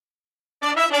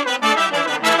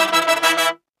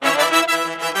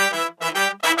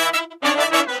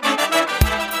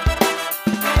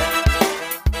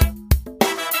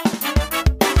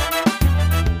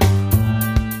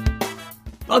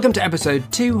Welcome to episode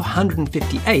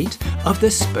 258 of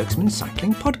the Spokesman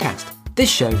Cycling Podcast. This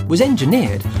show was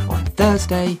engineered on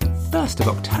Thursday, 1st of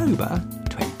October,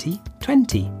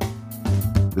 2020.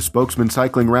 The Spokesman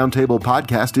Cycling Roundtable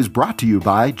podcast is brought to you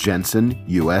by Jensen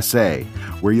USA,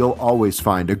 where you'll always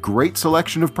find a great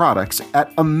selection of products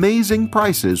at amazing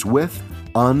prices with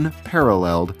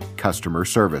unparalleled customer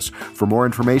service. For more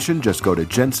information, just go to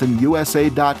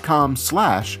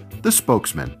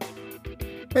jensenusa.com/thespokesman.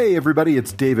 Hey everybody,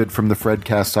 it's David from the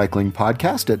Fredcast Cycling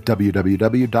Podcast at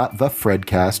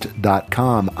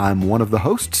www.thefredcast.com. I'm one of the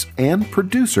hosts and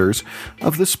producers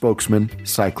of the Spokesman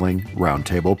Cycling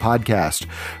Roundtable Podcast.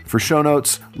 For show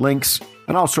notes, links,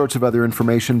 and all sorts of other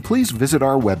information, please visit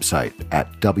our website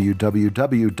at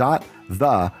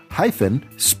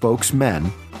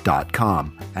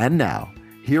www.the-spokesmen.com. And now,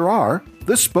 here are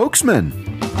the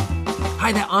spokesmen.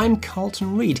 Hi there, I'm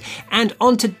Carlton Reid, and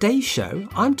on today's show,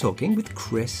 I'm talking with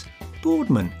Chris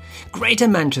Boardman, Greater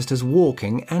Manchester's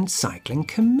Walking and Cycling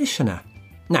Commissioner.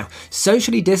 Now,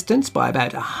 socially distanced by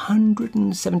about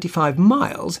 175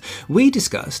 miles, we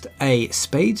discussed a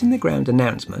spades-in-the-ground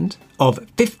announcement of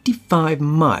 55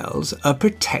 miles of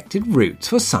protected routes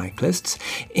for cyclists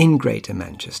in Greater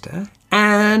Manchester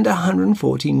and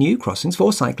 140 new crossings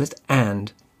for cyclists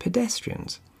and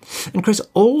pedestrians. And Chris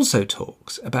also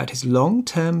talks about his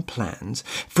long-term plans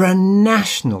for a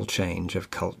national change of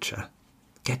culture,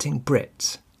 getting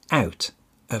Brits out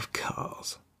of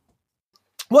cars.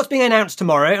 What's being announced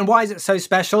tomorrow, and why is it so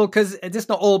special? Because it's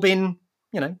not all been,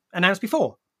 announced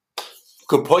before.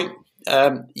 Good point.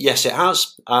 Yes, it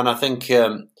has. And I think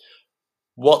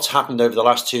what's happened over the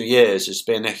last 2 years has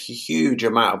been a huge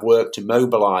amount of work to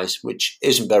mobilise, which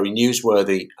isn't very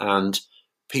newsworthy, and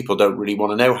people don't really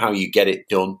want to know how you get it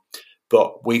done.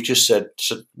 But we've just said,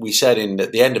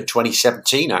 at the end of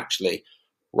 2017, actually,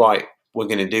 right, we're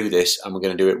going to do this and we're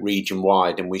going to do it region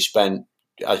wide. And we spent,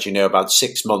 as you know, about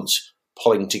 6 months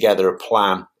pulling together a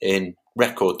plan in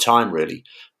record time, really,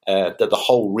 that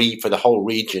for the whole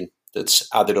region that's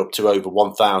added up to over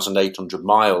 1,800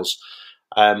 miles.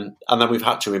 And then we've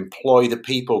had to employ the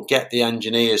people, get the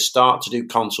engineers, start to do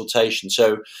consultation.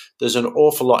 So there's an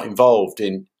awful lot involved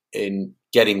in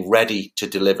getting ready to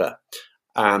deliver,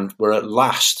 and we're at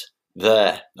last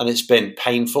there, and it's been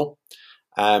painful,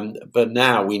 but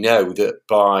now we know that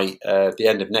by the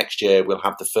end of next year we'll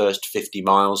have the first 50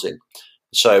 miles in,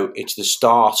 so it's the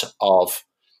start of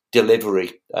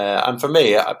delivery, and for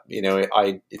me,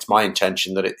 it's my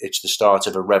intention that it's the start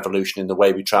of a revolution in the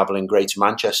way we travel in Greater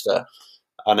Manchester.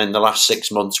 And in the last 6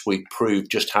 months, we've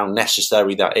proved just how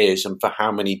necessary that is and for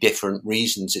how many different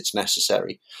reasons it's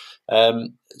necessary.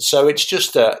 So it's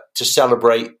just to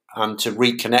celebrate and to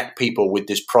reconnect people with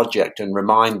this project and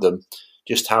remind them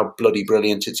just how bloody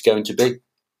brilliant it's going to be.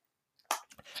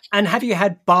 And have you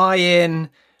had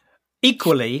buy-in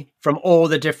equally from all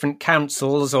the different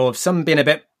councils, or have some been a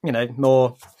bit,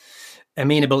 more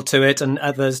amenable to it and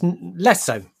others less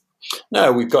so?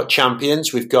 No, we've got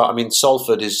champions.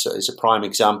 Salford is a prime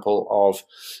example of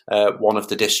one of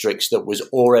the districts that was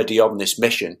already on this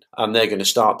mission, and they're going to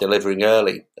start delivering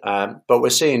early. But we're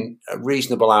seeing a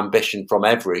reasonable ambition from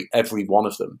every one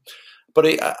of them.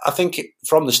 But I think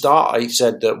from the start, I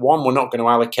said that one, we're not going to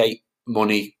allocate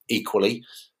money equally.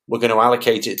 We're going to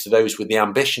allocate it to those with the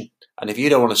ambition. And if you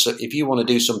want to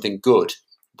do something good,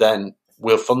 then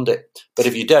we'll fund it. But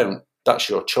if you don't, that's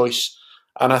your choice.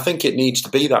 And I think it needs to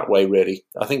be that way, really.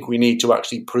 I think we need to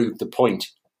actually prove the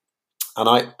point.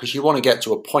 Because you want to get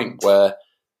to a point where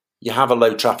you have a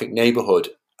low traffic neighbourhood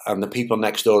and the people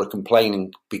next door are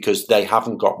complaining because they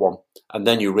haven't got one, and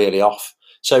then you're really off.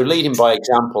 So leading by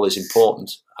example is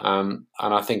important. And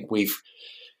I think we've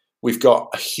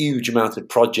got a huge amount of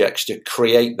projects to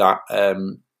create that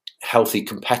healthy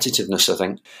competitiveness, I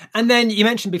think. And then you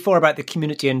mentioned before about the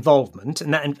community involvement,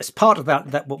 and as part of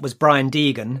that what was Brian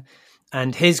Deegan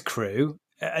and his crew,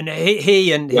 and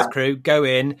he and his crew go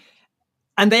in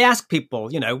and they ask people,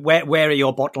 where are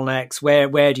your bottlenecks?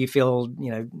 Where do you feel,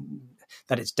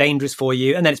 that it's dangerous for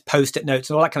you? And then it's Post-it notes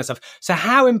and all that kind of stuff. So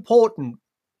how important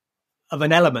of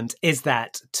an element is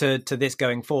that to this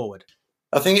going forward?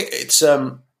 I think it's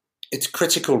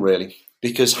critical, really,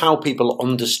 because how people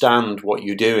understand what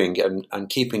you're doing and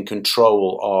keeping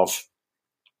control of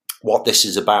what this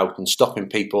is about and stopping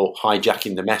people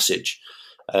hijacking the message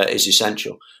is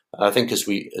essential. I think, as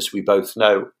we both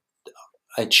know,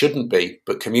 it shouldn't be,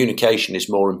 but communication is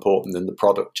more important than the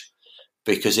product.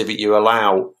 Because if you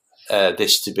allow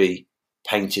this to be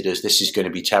painted as this is going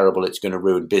to be terrible, it's going to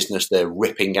ruin business, they're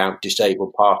ripping out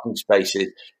disabled parking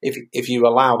spaces. If you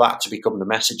allow that to become the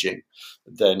messaging,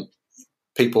 then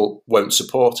people won't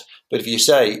support. But if you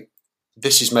say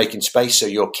this is making space so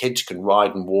your kids can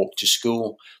ride and walk to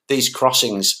school. These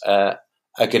crossings are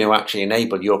going to actually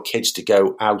enable your kids to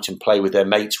go out and play with their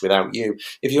mates without you.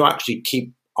 If you actually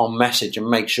keep on message and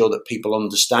make sure that people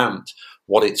understand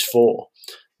what it's for,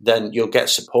 then you'll get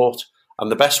support. And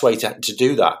the best way to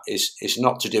do that is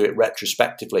not to do it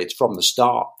retrospectively. It's from the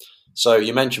start. So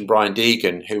you mentioned Brian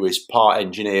Deegan, who is part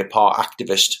engineer, part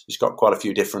activist. He's got quite a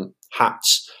few different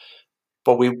hats.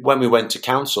 But when we went to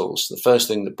councils, the first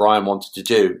thing that Brian wanted to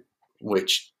do,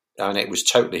 and it was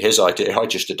totally his idea, I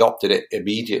just adopted it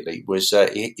immediately, was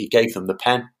he gave them the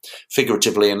pen,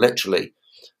 figuratively and literally,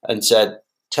 and said,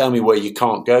 tell me where you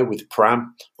can't go with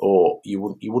pram, or you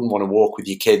wouldn't want to walk with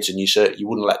your kids and you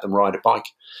wouldn't let them ride a bike.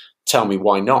 Tell me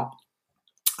why not.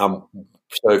 So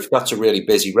if that's a really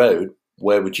busy road,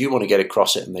 where would you want to get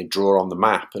across it? And they draw on the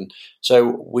map. And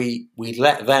so we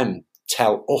let them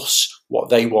tell us what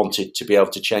they wanted to be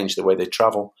able to change the way they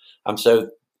travel. And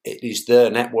so it is their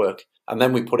network. And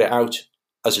then we put it out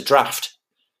as a draft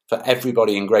for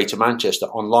everybody in Greater Manchester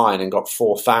online and got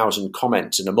 4,000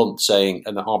 comments in a month saying,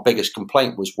 and our biggest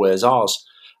complaint was, where's ours?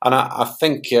 And I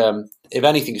think if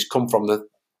anything has come from the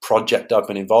project I've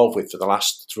been involved with for the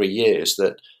last 3 years,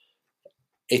 that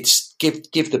it's give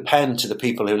the pen to the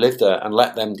people who live there and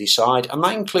let them decide. And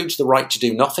that includes the right to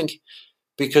do nothing,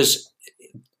 because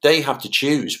they have to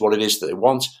choose what it is that they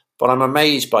want. But I'm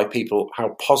amazed by people,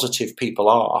 how positive people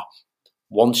are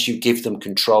once you give them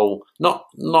control, not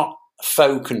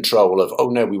faux control of, oh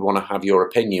no, we want to have your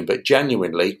opinion, but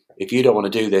genuinely, if you don't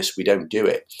want to do this, we don't do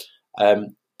it.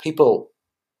 People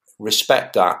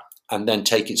respect that and then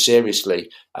take it seriously,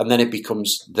 and then it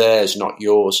becomes theirs, not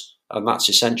yours, and that's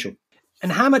essential.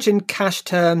 And how much in cash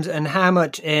terms and how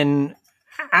much in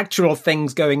actual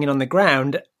things going in on the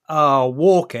ground are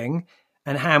walking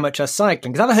and how much are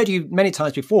cycling? Because I've heard you many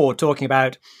times before talking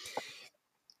about,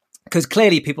 because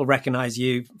clearly people recognize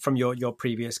you from your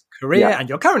previous career and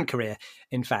your current career,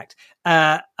 in fact,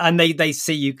 and they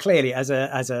see you clearly as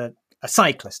a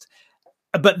cyclist.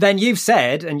 But then you've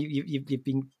said, and you've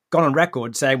been gone on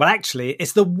record saying, well, actually,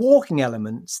 it's the walking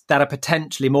elements that are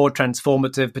potentially more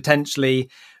transformative, potentially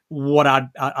what I'd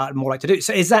more like to do.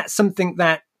 So is that something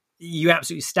that you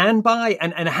absolutely stand by?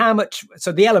 And how much,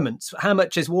 so the elements, how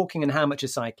much is walking and how much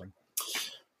is cycling?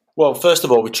 Well, first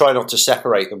of all, we try not to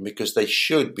separate them because they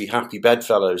should be happy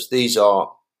bedfellows. These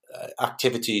are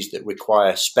activities that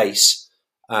require space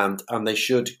and they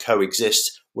should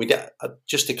coexist.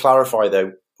 Just to clarify,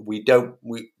 though, we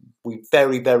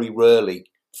very, very rarely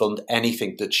fund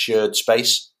anything that's shared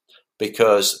space,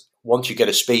 because once you get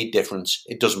a speed difference,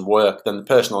 it doesn't work. Then the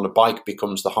person on a bike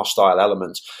becomes the hostile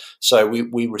element. So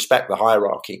we respect the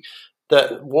hierarchy.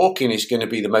 That walking is going to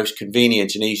be the most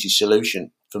convenient and easy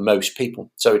solution for most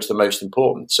people. So it's the most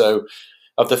important. So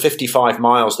of the 55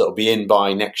 miles that will be in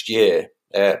by next year,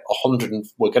 we're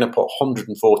going to put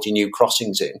 140 new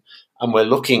crossings in, and we're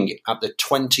looking at the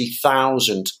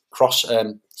 20,000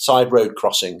 side road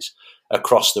crossings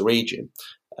across the region.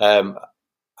 And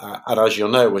as you'll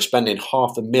know, we're spending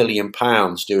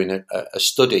 £500,000 doing a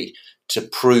study to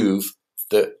prove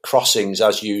that crossings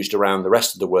as used around the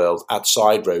rest of the world at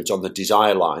side roads on the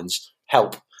desire lines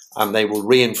help, and they will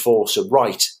reinforce a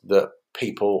right that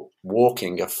people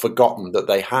walking have forgotten that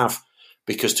they have,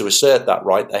 because to assert that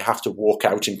right, they have to walk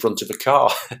out in front of a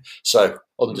car. So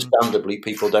understandably,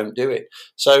 people don't do it.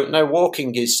 So no,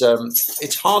 walking is,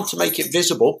 it's hard to make it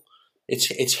visible.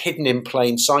 It's hidden in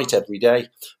plain sight every day,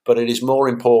 but it is more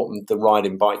important than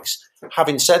riding bikes.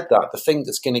 Having said that, the thing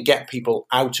that's going to get people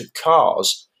out of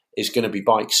cars is going to be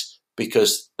bikes,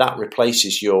 because that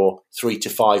replaces your 3 to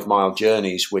 5 mile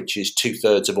journeys, which is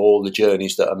 2/3 of all the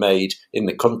journeys that are made in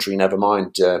the country, never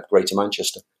mind Greater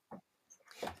Manchester.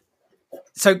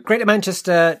 So Greater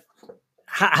Manchester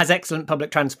has excellent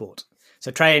public transport.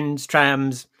 So trains,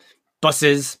 trams,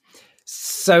 buses.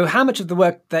 So how much of the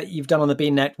work that you've done on the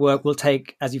Bean network will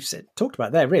take, as you've talked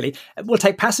about there, really, will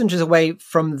take passengers away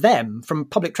from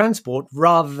public transport,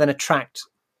 rather than attract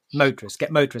motorists, get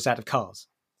motorists out of cars?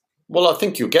 Well, I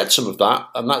think you'll get some of that,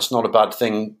 and that's not a bad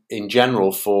thing in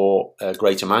general for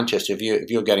Greater Manchester. If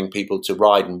you're getting people to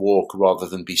ride and walk rather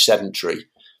than be sedentary,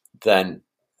 then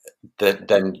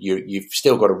you've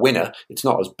still got a winner. It's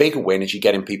not as big a win as you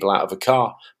getting people out of a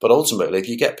car, but ultimately, if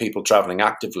you get people travelling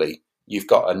actively, you've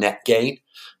got a net gain.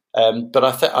 But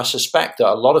I suspect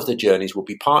that a lot of the journeys will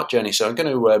be park journeys. So I'm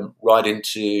going to ride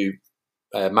into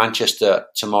Manchester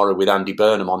tomorrow with Andy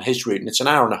Burnham on his route, and it's an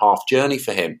hour and a half journey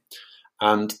for him.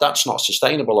 And that's not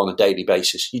sustainable on a daily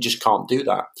basis. You just can't do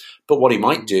that. But what he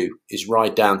might do is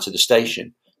ride down to the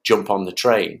station, jump on the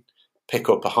train, pick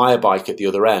up a hire bike at the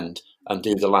other end, and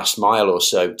do the last mile or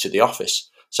so to the office.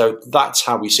 So that's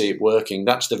how we see it working.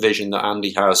 That's the vision that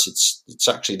Andy has. It's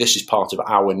actually, this is part of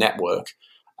our network.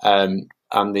 And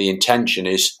the intention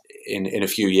is in a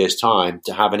few years' time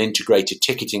to have an integrated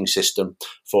ticketing system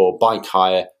for bike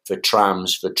hire, for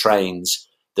trams, for trains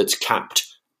that's capped.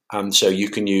 And so you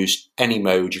can use any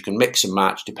mode, you can mix and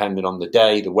match depending on the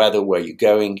day, the weather, where you're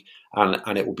going,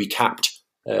 and it will be capped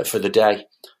for the day.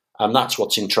 And that's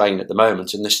what's in train at the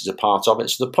moment, and this is a part of it.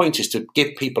 So the point is to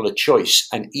give people a choice,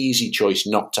 an easy choice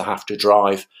not to have to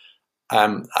drive.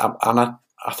 And I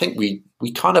think we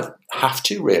kind of have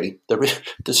to, really.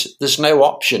 There's no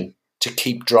option to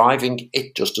keep driving.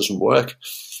 It just doesn't work.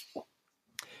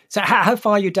 So how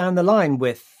far are you down the line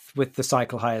with the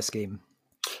cycle hire scheme?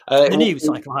 The new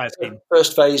cycle hire scheme.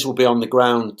 First phase will be on the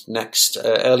ground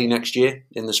early next year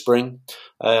in the spring.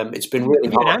 It's been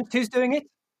really hard. Have you announced who's doing it?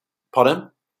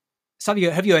 Pardon? So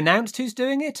have you announced who's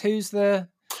doing it? Who's the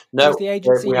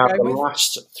agency? We have the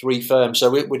last 3 firms. So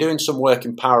we're doing some work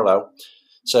in parallel.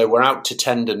 So we're out to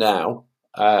tender now,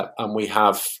 and we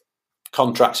have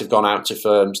contracts have gone out to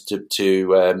firms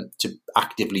to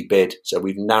actively bid. So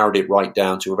we've narrowed it right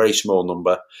down to a very small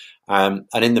number. And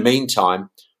in the meantime,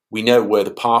 we know where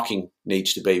the parking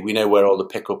needs to be. We know where all the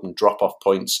pick-up and drop-off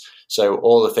points. So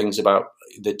all the things about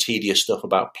the tedious stuff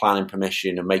about planning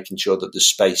permission and making sure that there's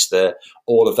space there,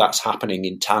 all of that's happening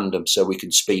in tandem so we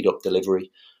can speed up delivery.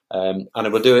 And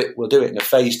we'll do it in a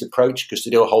phased approach, because to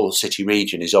do a whole city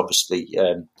region is obviously,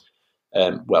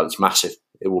 it's massive.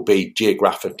 It will be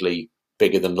geographically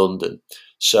bigger than London.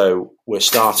 So we're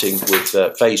starting with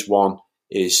phase 1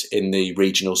 is in the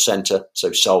regional centre,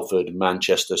 so Salford and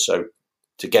Manchester, so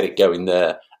to get it going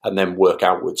there and then work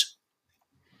outwards.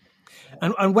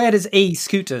 And where does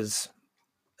e-scooters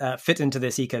fit into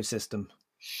this ecosystem?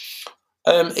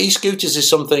 E-scooters is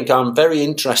something I'm very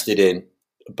interested in,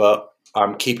 but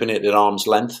I'm keeping it at arm's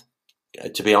length,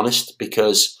 to be honest,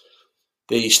 because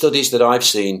the studies that I've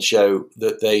seen show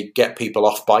that they get people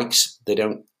off bikes. They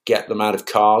don't get them out of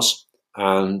cars,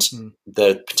 and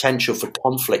the potential for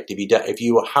conflict if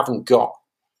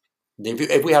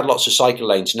we had lots of cycle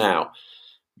lanes now,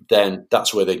 then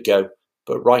that's where they'd go.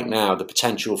 But right now, the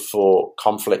potential for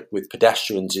conflict with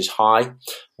pedestrians is high.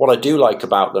 What I do like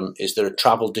about them is they're a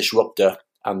travel disruptor,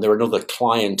 and they're another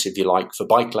client, if you like, for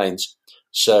bike lanes.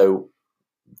 So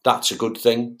that's a good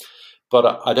thing.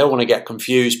 But I don't want to get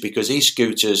confused, because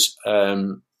e-scooters,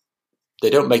 they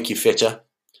don't make you fitter,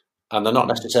 and they're not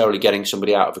necessarily getting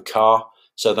somebody out of a car.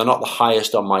 So they're not the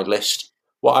highest on my list.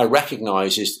 What I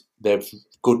recognise is they're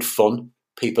good fun.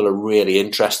 People are really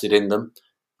interested in them.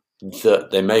 That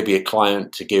there may be a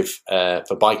client to give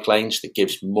for bike lanes that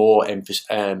gives more emphasis,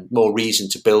 more reason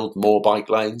to build more bike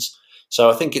lanes.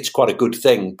 So I think it's quite a good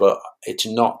thing, but it's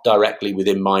not directly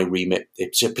within my remit.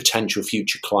 It's a potential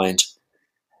future client.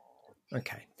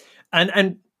 Okay.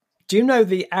 And do you know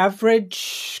the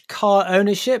average car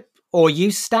ownership or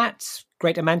use stats,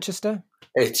 Greater Manchester?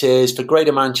 It is, for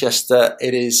Greater Manchester,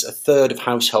 it is a third of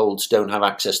households don't have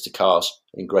access to cars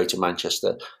in Greater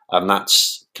Manchester. And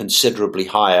that's considerably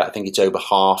higher. I think it's over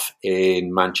half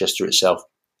in Manchester itself.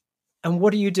 And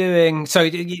what are you doing? So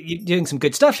you're doing some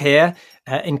good stuff here,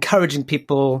 encouraging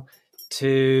people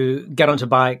to get onto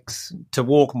bikes, to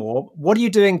walk more. What are you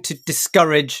doing to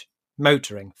discourage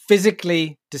motoring,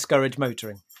 physically discourage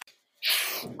motoring?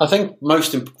 I think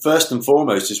first and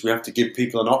foremost is we have to give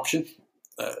people an option,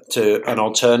 to an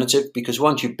alternative, because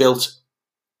once you've built,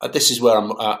 this is where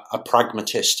I'm a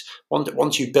pragmatist,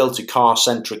 once you've built a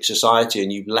car-centric society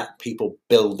and you've let people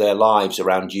build their lives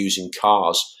around using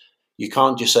cars, you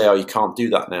can't just say, oh, you can't do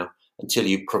that now, until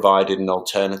you've provided an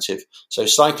alternative. So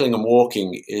cycling and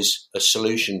walking is a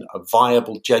solution, a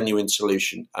viable, genuine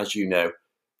solution, as you know,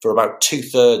 for about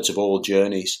 2/3 of all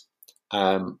journeys.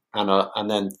 And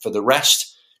then for the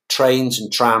rest, trains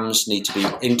and trams need to be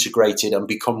integrated and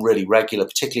become really regular,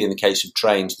 particularly in the case of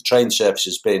trains. The train service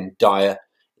has been dire,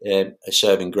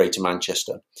 serving Greater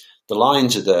Manchester. The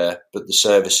lines are there, but the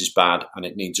service is bad and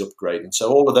it needs upgrading. So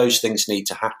all of those things need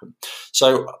to happen.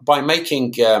 So by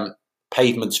making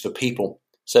pavements for people,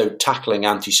 so tackling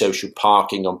antisocial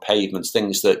parking on pavements,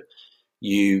 things that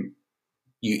you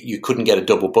couldn't get a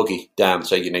double buggy down.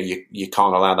 So, you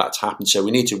can't allow that to happen. So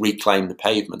we need to reclaim the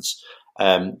pavements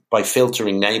by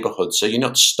filtering neighbourhoods. So you're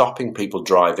not stopping people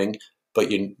driving, but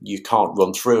you can't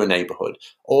run through a neighbourhood.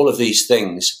 All of these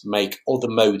things make other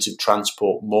modes of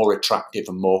transport more attractive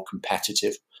and more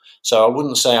competitive. So I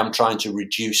wouldn't say I'm trying to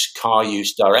reduce car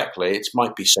use directly. It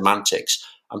might be semantics.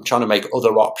 I'm trying to make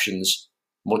other options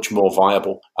much more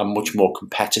viable and much more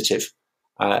competitive,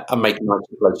 and make a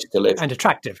nicer place to live. And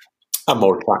attractive. And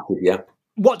more attractive, yeah.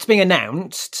 What's being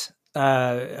announced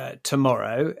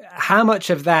tomorrow. How much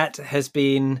of that has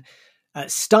been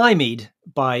stymied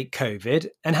by COVID,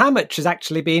 and how much has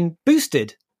actually been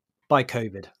boosted by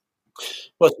COVID?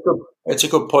 Well, it's a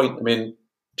good point. I mean,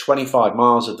 25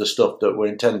 miles of the stuff that we're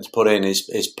intending to put in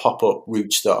is pop-up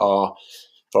routes that are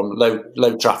from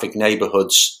low traffic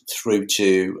neighbourhoods through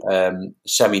to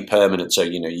semi-permanent. So,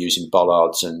 using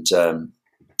bollards and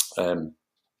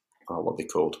what they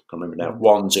called, I can't remember now,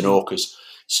 wands and orcas.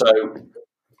 So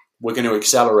we're going to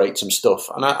accelerate some stuff.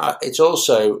 And it's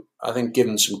also, I think,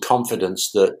 given some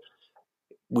confidence that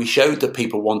we showed that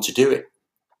people want to do it.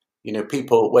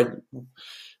 People,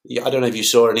 I don't know if you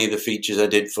saw any of the features I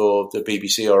did for the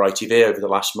BBC or ITV over the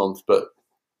last month, but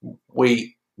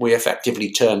we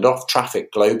effectively turned off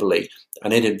traffic globally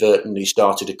and inadvertently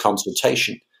started a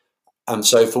consultation. And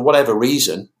so for whatever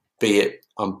reason, be it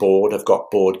I'm bored, I've got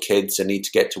bored kids, I need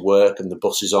to get to work and the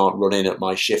buses aren't running at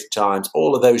my shift times,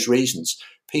 all of those reasons,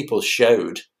 people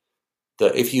showed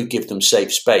that if you give them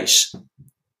safe space,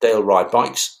 they'll ride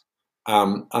bikes.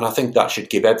 And I think that should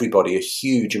give everybody a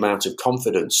huge amount of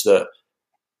confidence that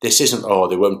this isn't,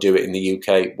 they won't do it in the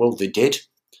UK. Well, they did.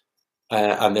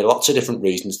 And there are lots of different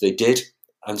reasons they did.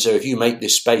 And so if you make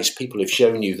this space, people have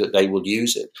shown you that they will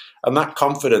use it. And that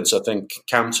confidence, I think,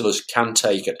 councillors can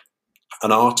take it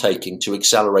and are taking to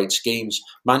accelerate schemes.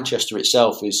 Manchester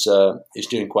itself is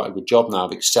doing quite a good job now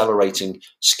of accelerating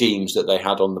schemes that they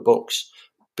had on the books,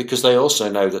 because they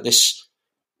also know that this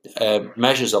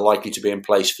measures are likely to be in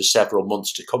place for several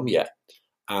months to come yet.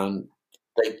 And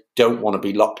they don't want to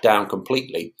be locked down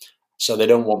completely. So they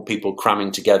don't want people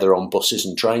cramming together on buses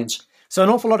and trains. So an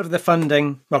awful lot of the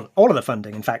funding, well, all of the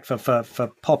funding, in fact,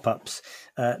 for pop-ups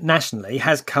nationally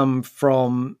has come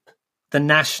from the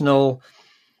national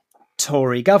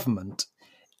Tory government.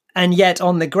 And yet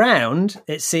on the ground,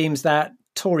 it seems that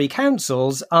Tory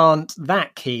councils aren't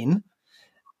that keen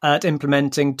at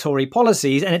implementing Tory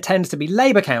policies, and it tends to be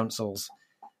Labour councils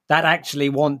that actually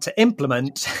want to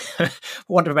implement, for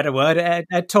want of a better word,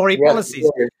 Tory policies.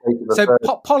 So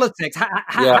politics,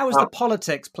 how does the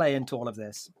politics play into all of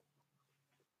this?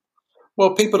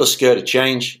 Well, people are scared of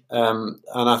change. And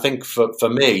I think for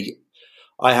me,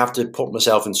 I have to put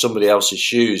myself in somebody else's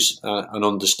shoes and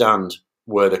understand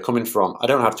where they're coming from. I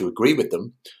don't have to agree with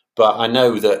them, but I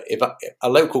know that if a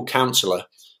local councillor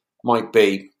might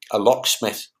be a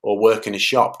locksmith or work in a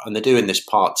shop and they're doing this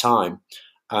part-time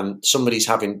and somebody's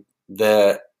having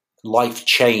their life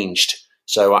changed,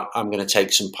 so I'm going to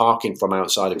take some parking from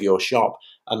outside of your shop,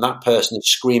 and that person is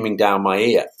screaming down my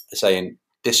ear saying,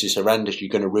 this is horrendous, you're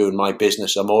going to ruin my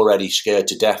business, I'm already scared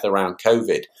to death around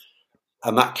COVID.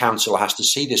 And that councillor has to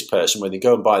see this person when they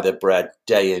go and buy their bread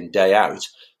day in, day out.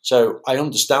 So I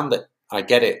understand that. I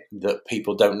get it, that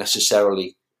people don't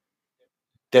necessarily,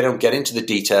 they don't get into the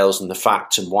details and the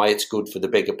facts and why it's good for the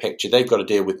bigger picture. They've got to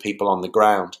deal with people on the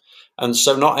ground. And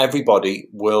so not everybody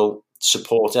will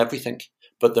support everything,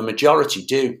 but the majority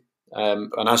do.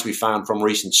 And as we found from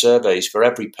recent surveys, for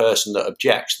every person that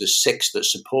objects, there's 6 that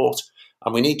support.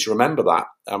 And we need to remember that.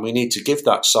 And we need to give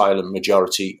that silent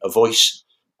majority a voice.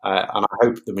 And I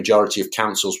hope the majority of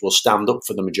councils will stand up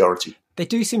for the majority. They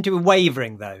do seem to be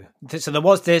wavering, though. So there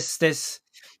was there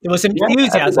was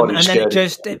enthusiasm, and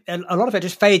then a lot of it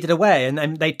just faded away,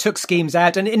 and they took schemes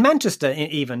out. And in Manchester,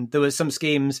 even there was some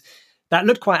schemes that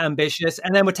looked quite ambitious,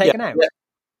 and then were taken out.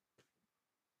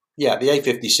 Yeah, the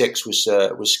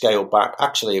A56 was scaled back.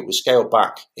 Actually, it was scaled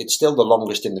back. It's still the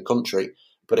longest in the country,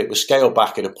 but it was scaled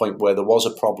back at a point where there was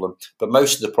a problem. But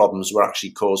most of the problems were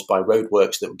actually caused by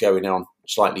roadworks that were going on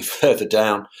slightly further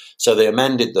down. So they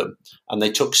amended them and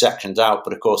they took sections out.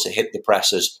 But of course, it hit the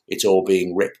press as it's all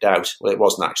being ripped out. Well, it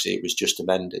wasn't actually. It was just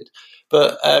amended.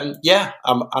 But and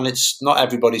it's not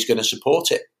everybody's going to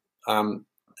support it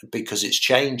because it's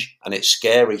change and it's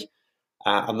scary.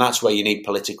 And that's where you need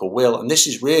political will. And this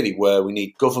is really where we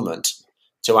need government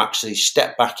to actually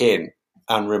step back in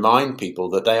and remind people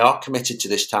that they are committed to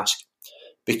this task,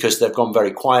 because they've gone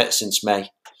very quiet since May.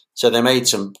 So they made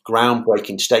some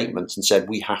groundbreaking statements and said,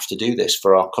 we have to do this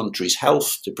for our country's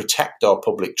health, to protect our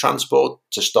public transport,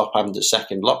 to stop having the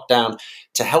second lockdown,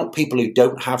 to help people who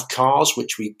don't have cars,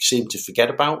 which we seem to forget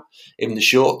about in the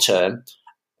short term.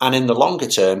 And in the longer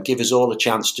term, give us all a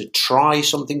chance to try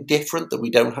something different that we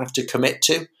don't have to commit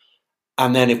to.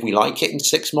 And then if we like it in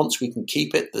 6 months, we can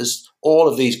keep it. There's all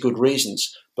of these good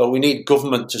reasons, but we need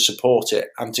government to support it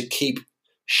and to keep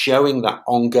showing that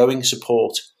ongoing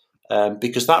support,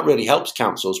 because that really helps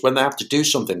councils when they have to do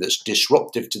something that's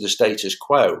disruptive to the status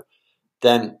quo.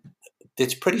 Then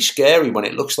it's pretty scary when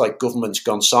it looks like government's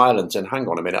gone silent and hang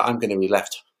on a minute, I'm going to be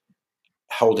left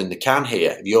holding the can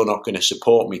here if you're not going to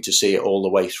support me to see it all the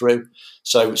way through.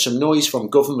 So some noise from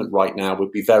government right now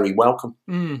would be very welcome.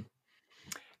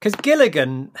 Because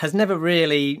Gilligan has never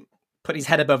really put his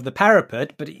head above the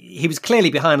parapet, but he was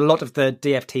clearly behind a lot of the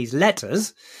DFT's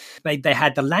letters. They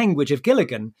had the language of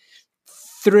Gilligan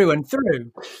through and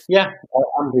through. Yeah,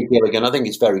 Andrew Gilligan. I think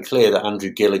it's very clear that Andrew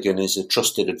Gilligan is a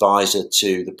trusted advisor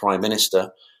to the Prime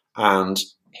Minister, and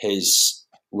his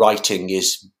writing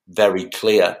is very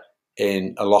clear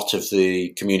in a lot of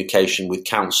the communication with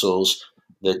councils,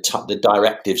 the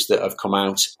directives that have come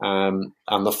out,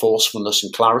 and the forcefulness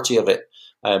and clarity of it.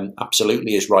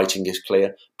 Absolutely, his writing is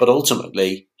clear, but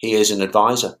ultimately he is an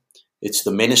advisor. It's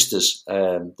the ministers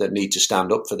that need to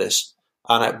stand up for this.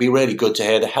 And it'd be really good to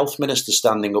hear the health minister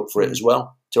standing up for it as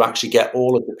well, to actually get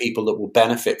all of the people that will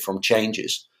benefit from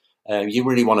changes. You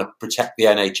really want to protect the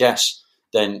NHS,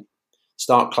 then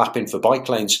start clapping for bike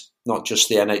lanes, not just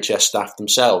the NHS staff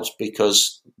themselves,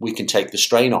 because we can take the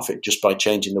strain off it just by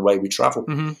changing the way we travel.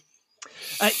 Mm-hmm.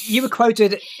 You were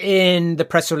quoted in the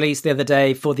press release the other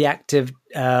day for the active,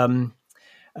 active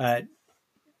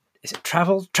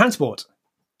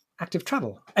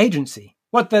travel agency.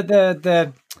 What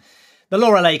the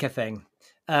Laura Laker thing?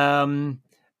 To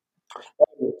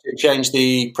change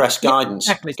the press guidance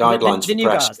guidelines. The new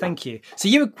for press. guards. Thank you. So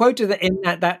you were quoted in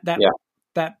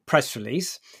that press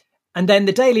release, and then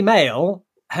the Daily Mail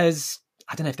has.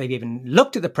 I don't know if they've even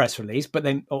looked at the press release,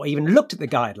 or even looked at the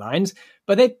guidelines,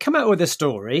 but they've come out with a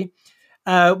story,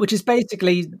 which is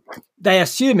basically they're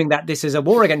assuming that this is a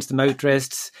war against the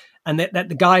motorists, and that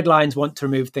the guidelines want to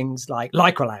remove things like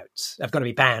lycra louts have got to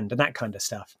be banned and that kind of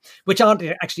stuff, which aren't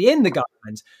actually in the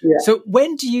guidelines. Yeah. So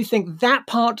when do you think that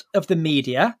part of the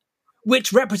media,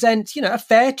 which represents, a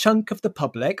fair chunk of the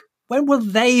public, when will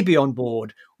they be on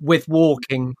board with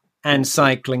walking and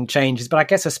cycling changes? But I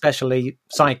guess especially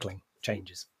cycling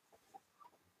changes.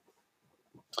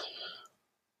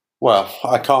 Well,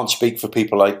 I can't speak for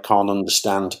people I can't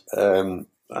understand.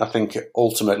 I think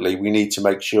ultimately we need to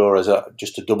make sure,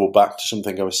 just to double back to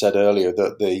something I said earlier,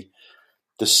 that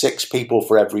the 6 people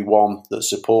for every one that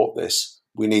support this,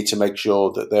 we need to make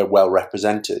sure that they're well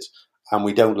represented, and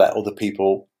we don't let other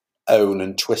people own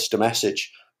and twist a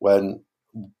message when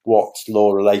what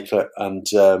Laura Laker and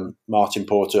Martin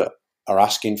Porter are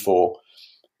asking for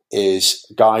is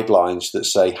guidelines that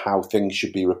say how things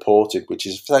should be reported, which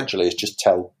is essentially just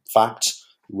tell facts,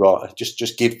 right?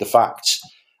 Just give the facts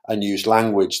and use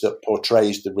language that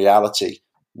portrays the reality,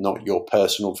 not your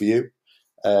personal view.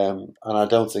 And I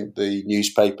don't think the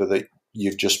newspaper that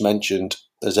you've just mentioned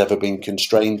has ever been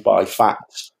constrained by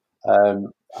facts,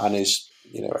 and is,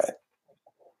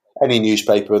 any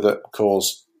newspaper that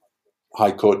calls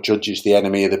High Court judges the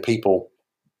enemy of the people,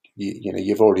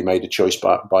 you've already made a choice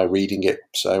by reading it,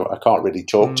 so I can't really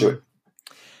talk to it.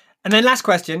 And then last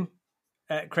question,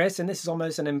 Chris, and this is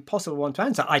almost an impossible one to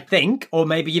answer, I think, or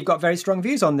maybe you've got very strong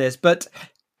views on this, but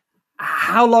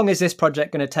how long is this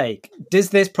project going to take? Does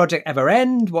this project ever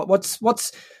end? What's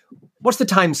the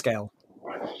timescale?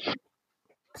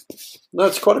 No,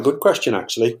 it's quite a good question,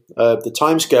 actually. The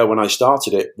timescale when I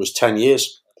started it was 10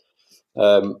 years.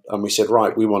 And we said,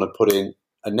 right, we want to put in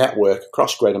a network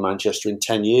across Greater Manchester in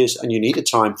 10 years, and you need a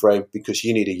time frame because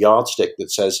you need a yardstick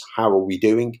that says, how are we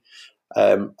doing?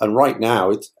 And right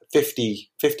now, it's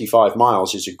 55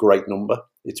 miles is a great number.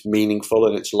 It's meaningful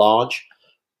and it's large,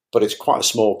 but it's quite a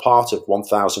small part of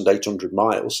 1,800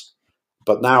 miles.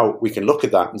 But now we can look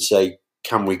at that and say,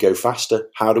 can we go faster?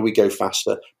 How do we go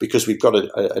faster? Because we've got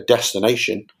a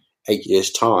destination, 8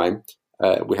 years' time.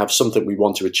 We have something we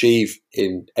want to achieve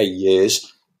in 8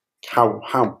 years.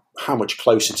 How much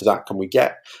closer to that can we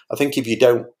get? I think if you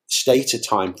don't state a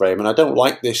time frame, and I don't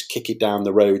like this kick it down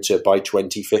the road to by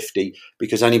 2050,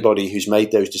 because anybody who's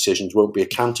made those decisions won't be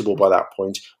accountable by that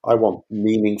point. I want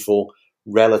meaningful,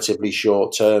 relatively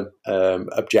short-term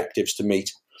objectives to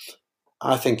meet.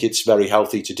 I think it's very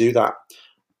healthy to do that.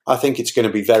 I think it's going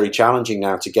to be very challenging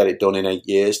now to get it done in 8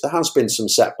 years. There has been some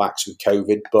setbacks with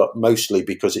COVID, but mostly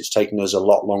because it's taken us a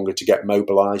lot longer to get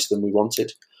mobilised than we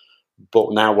wanted.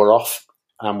 But now we're off,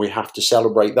 and we have to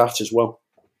celebrate that as well.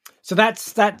 So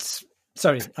that's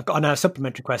sorry, I've got a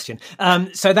supplementary question.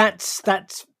 So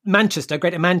that's Manchester,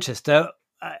 Greater Manchester.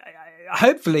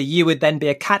 Hopefully you would then be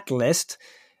a catalyst.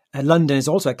 London is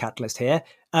also a catalyst here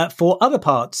for other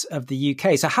parts of the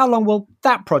UK. So how long will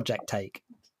that project take?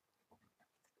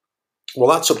 Well,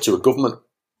 that's up to a government.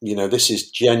 This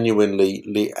is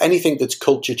genuinely anything that's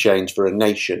culture change for a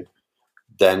nation,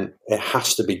 then it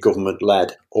has to be government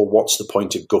led, or what's the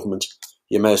point of government?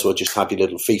 You may as well just have your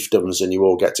little fiefdoms and you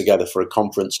all get together for a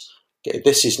conference.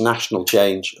 This is national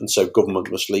change, and so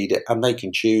government must lead it, and they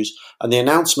can choose. And the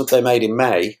announcement they made in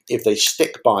May, if they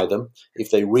stick by them, if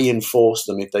they reinforce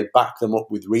them, if they back them up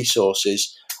with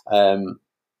resources, and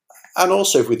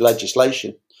also with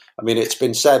legislation. I mean, it's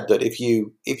been said that if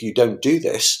you don't do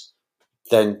this,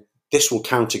 then this will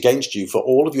count against you for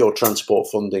all of your transport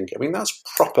funding. I mean, that's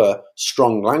proper,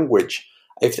 strong language.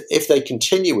 If they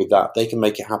continue with that, they can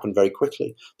make it happen very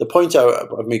quickly. The point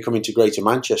of me coming to Greater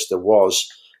Manchester was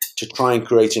to try and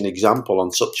create an example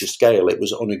on such a scale. It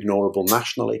was unignorable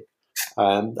nationally.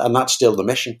 And that's still the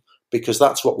mission, because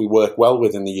that's what we work well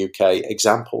with in the UK,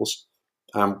 examples.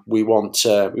 We want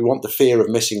the fear of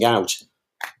missing out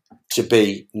to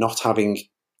be not having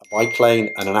a bike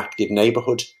lane and an active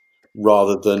neighbourhood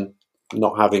rather than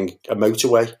not having a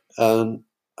motorway.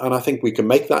 And I think we can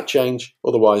make that change.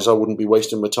 Otherwise, I wouldn't be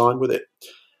wasting my time with it.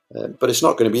 But it's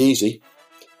not going to be easy,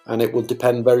 and it will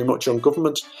depend very much on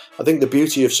government. I think the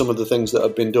beauty of some of the things that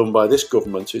have been done by this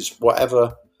government is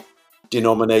whatever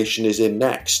denomination is in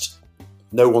next,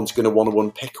 no one's going to want to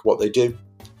unpick what they do.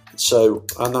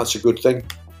 And that's a good thing.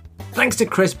 Thanks to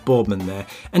Chris Boardman there,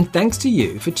 and thanks to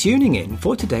you for tuning in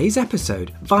for today's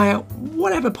episode via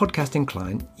whatever podcasting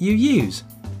client you use.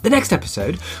 The next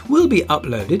episode will be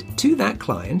uploaded to that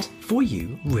client for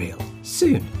you real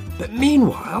soon. But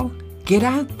meanwhile, get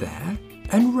out there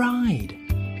and ride.